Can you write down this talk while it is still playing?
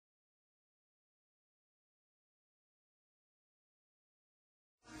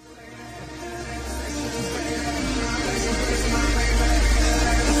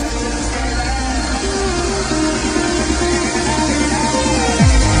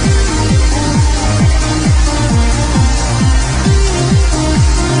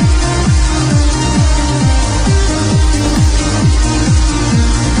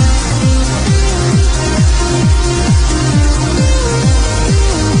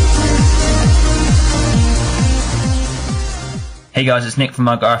Hey guys, it's Nick from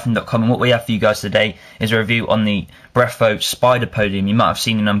mygarden.com, and what we have for you guys today is a review on the Breffo Spider Podium. You might have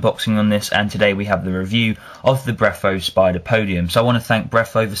seen an unboxing on this, and today we have the review of the Breffo Spider Podium. So I want to thank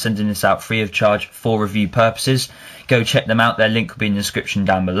Breffo for sending this out free of charge for review purposes. Go check them out, their link will be in the description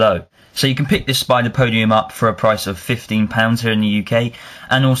down below. So you can pick this Spider Podium up for a price of £15 here in the UK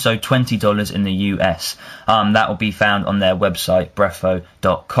and also $20 in the US. That will be found on their website,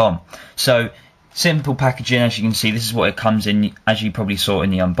 breffo.com. So simple packaging, as you can see. This is what it comes in, as you probably saw in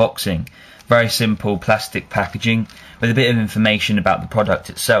the unboxing. Very simple plastic packaging with a bit of information about the product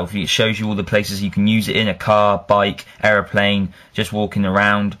itself. It shows you all the places you can use it in: a car, bike, aeroplane, just walking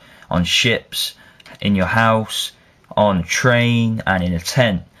around, on ships, in your house, on a train, and in a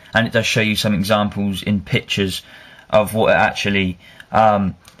tent. And it does show you some examples in pictures of what it actually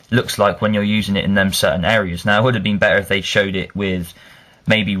looks like when you're using it in them certain areas. Now, it would have been better if they showed it with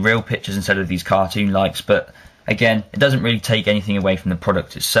maybe real pictures instead of these cartoon likes, but again, it doesn't really take anything away from the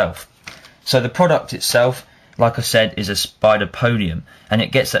product itself. So the product itself, like I said, is a spider podium, and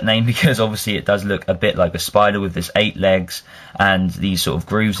it gets that name because obviously it does look a bit like a spider with this 8 legs and these sort of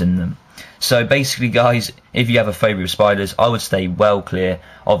grooves in them. So basically guys, if you have a phobia of spiders, I would stay well clear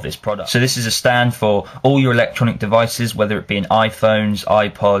of this product. So this is a stand for all your electronic devices, whether it be in iPhones,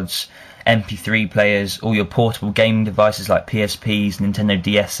 iPods, MP3 players, all your portable gaming devices like PSPs, Nintendo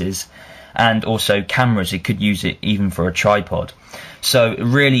DS's, and also cameras. It could use it even for a tripod. So a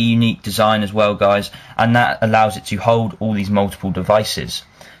really unique design as well guys, and that allows it to hold all these multiple devices.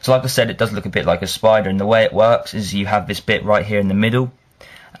 So like I said, it does look a bit like a spider, and the way it works is you have this bit right here in the middle.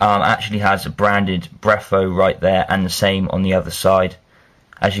 Actually has a branded Breffo right there, and the same on the other side,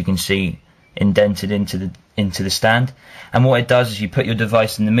 as you can see, indented into the stand. And what it does is you put your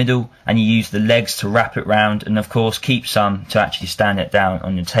device in the middle and you use the legs to wrap it round, and of course keep some to actually stand it down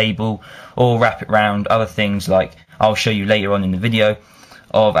on your table, or wrap it round other things like I'll show you later on in the video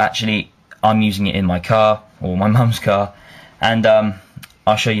of actually I'm using it in my car or my mum's car, and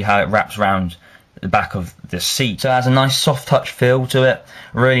I'll show you how it wraps around the back of the seat. So it has a nice soft touch feel to it,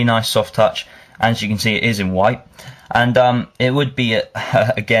 really nice soft touch. As you can see, it is in white, and it would be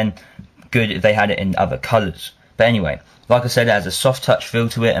again good if they had it in other colours. But anyway, like I said, it has a soft touch feel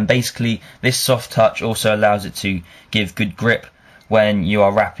to it, and basically this soft touch also allows it to give good grip when you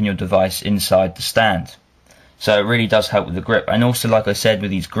are wrapping your device inside the stand. So it really does help with the grip. And also, like I said,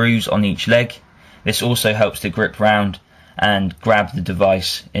 with these grooves on each leg, this also helps to grip round and grab the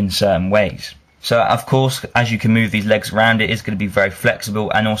device in certain ways. So of course, as you can move these legs around, it is going to be very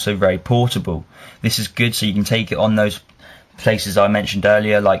flexible and also very portable. This is good, so you can take it on those places I mentioned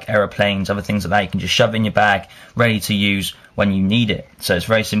earlier, like aeroplanes, other things like that. You can just shove it in your bag, ready to use when you need it. So it's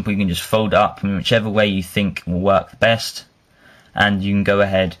very simple. You can just fold it up in whichever way you think will work best, and you can go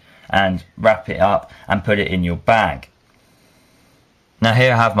ahead and wrap it up and put it in your bag. Now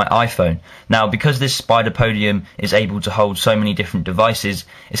here I have my iPhone. Now because this Spider Podium is able to hold so many different devices,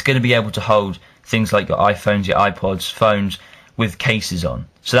 it's going to be able to hold things like your iPhones, your iPods, phones with cases on.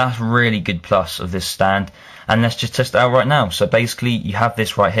 So that's a really good plus of this stand, and let's just test it out right now. So basically you have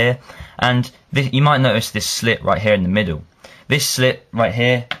this right here, and you might notice this slit right here in the middle. This slit right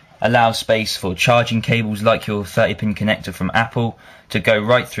here allows space for charging cables like your 30-pin connector from Apple to go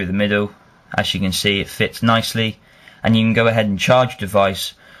right through the middle. As you can see, it fits nicely, and you can go ahead and charge your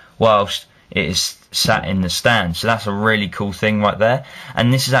device whilst it is sat in the stand. So that's a really cool thing right there,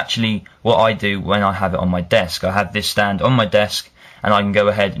 and this is actually what I do when I have it on my desk. I have this stand on my desk, and I can go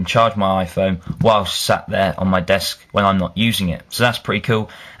ahead and charge my iPhone whilst sat there on my desk when I'm not using it. So that's pretty cool,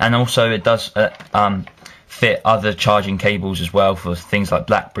 and also it does fit other charging cables as well for things like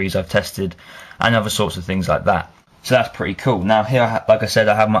Blackberries I've tested, and other sorts of things like that. So that's pretty cool. Now here, like I said,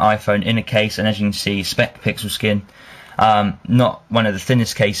 I have my iPhone in a case, and as you can see, spec pixel skin, not one of the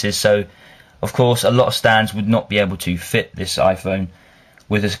thinnest cases, so of course a lot of stands would not be able to fit this iPhone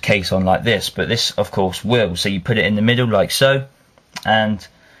with a case on like this, but this of course will. So you put it in the middle like so, and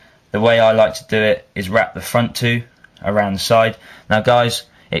the way I like to do it is wrap the front two around the side. Now guys,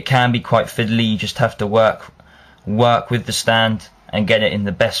 it can be quite fiddly. You just have to work with the stand and get it in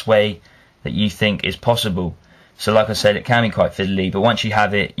the best way that you think is possible. So like I said, it can be quite fiddly, but once you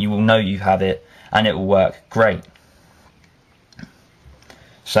have it, you will know you have it, and it will work great.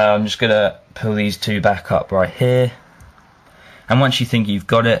 So I'm just going to pull these two back up right here, and once you think you've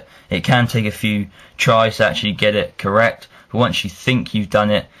got it, it can take a few tries to actually get it correct, but once you think you've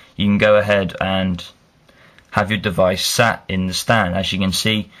done it, you can go ahead and have your device sat in the stand. As you can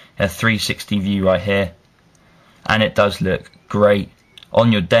see, a 360 view right here, and it does look great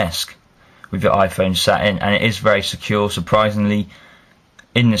on your desk with your iPhone sat in, and it is very secure, surprisingly,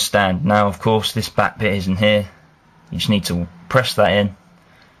 in the stand. Now of course this back bit isn't here, You just need to press that in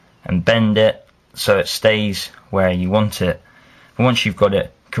and bend it so it stays where you want it. But once you've got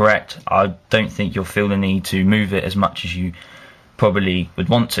it correct, I don't think you'll feel the need to move it as much as you probably would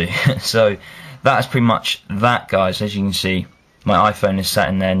want to. So that's pretty much that, guys. As you can see, my iPhone is sat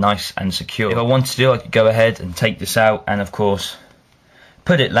in there nice and secure. If I wanted to, I could go ahead and take this out and of course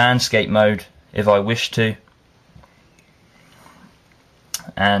put it landscape mode if I wish to,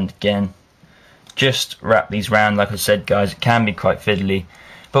 and again just wrap these round. Like I said, guys, it can be quite fiddly,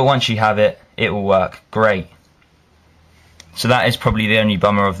 but once you have it, it will work great. So that is probably the only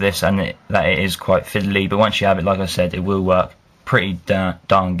bummer of this, and that it is quite fiddly, but once you have it, like I said, it will work pretty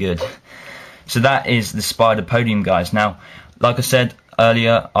darn good. So that is the Spider Podium, guys. Now, like I said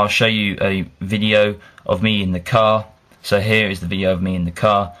earlier, I'll show you a video of me in the car. So here is the video of me in the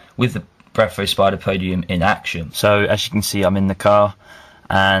car with the Breffo Spider Podium in action. So as you can see, I'm in the car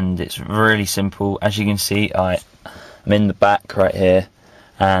and it's really simple. As you can see, I'm in the back right here,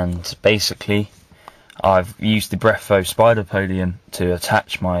 and basically I've used the Breffo Spider Podium to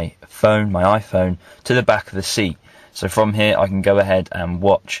attach my phone, my iPhone, to the back of the seat. So from here I can go ahead and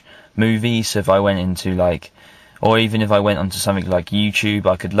watch movies. So if I went into or even if I went onto something like YouTube,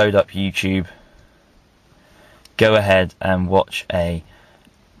 I could load up YouTube, go ahead and watch a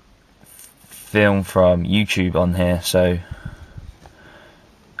film from YouTube on here. So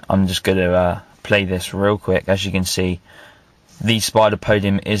I'm just going to play this real quick. As you can see, the Spider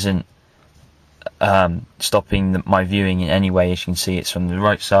Podium isn't stopping my viewing in any way. As you can see, it's from the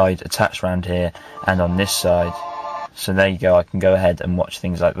right side, attached around here, and on this side. So there you go, I can go ahead and watch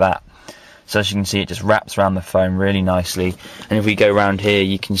things like that. So as you can see, it just wraps around the phone really nicely. And if we go around here,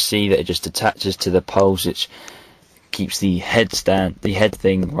 you can see that it just attaches to the poles, which keeps the headstand, the head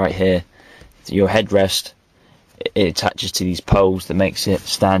thing right here, your headrest. It attaches to these poles that makes it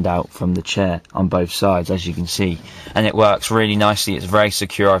stand out from the chair on both sides, as you can see. And it works really nicely. It's very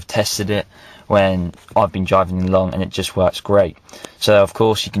secure. I've tested it when I've been driving along and it just works great. So of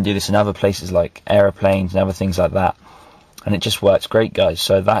course you can do this in other places like aeroplanes and other things like that, and it just works great, guys.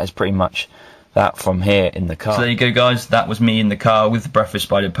 So that is pretty much that from here in the car. So there you go, guys, that was me in the car with the Breffo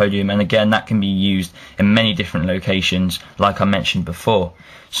Spider Podium, and again, that can be used in many different locations like I mentioned before.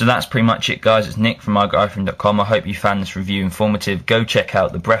 So that's pretty much it, guys. It's Nick from iGotIPhone.com. I hope you found this review informative. Go check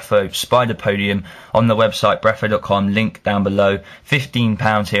out the Breffo Spider Podium on the website Breffo.com, link down below.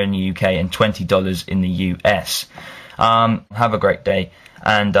 £15 here in the UK and $20 in the US. Have a great day,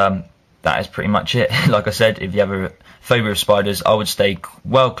 and that is pretty much it. Like I said, if you have a phobia of spiders, I would stay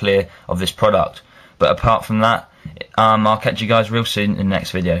well clear of this product. But apart from that, I'll catch you guys real soon in the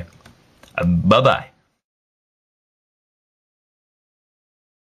next video. Bye bye.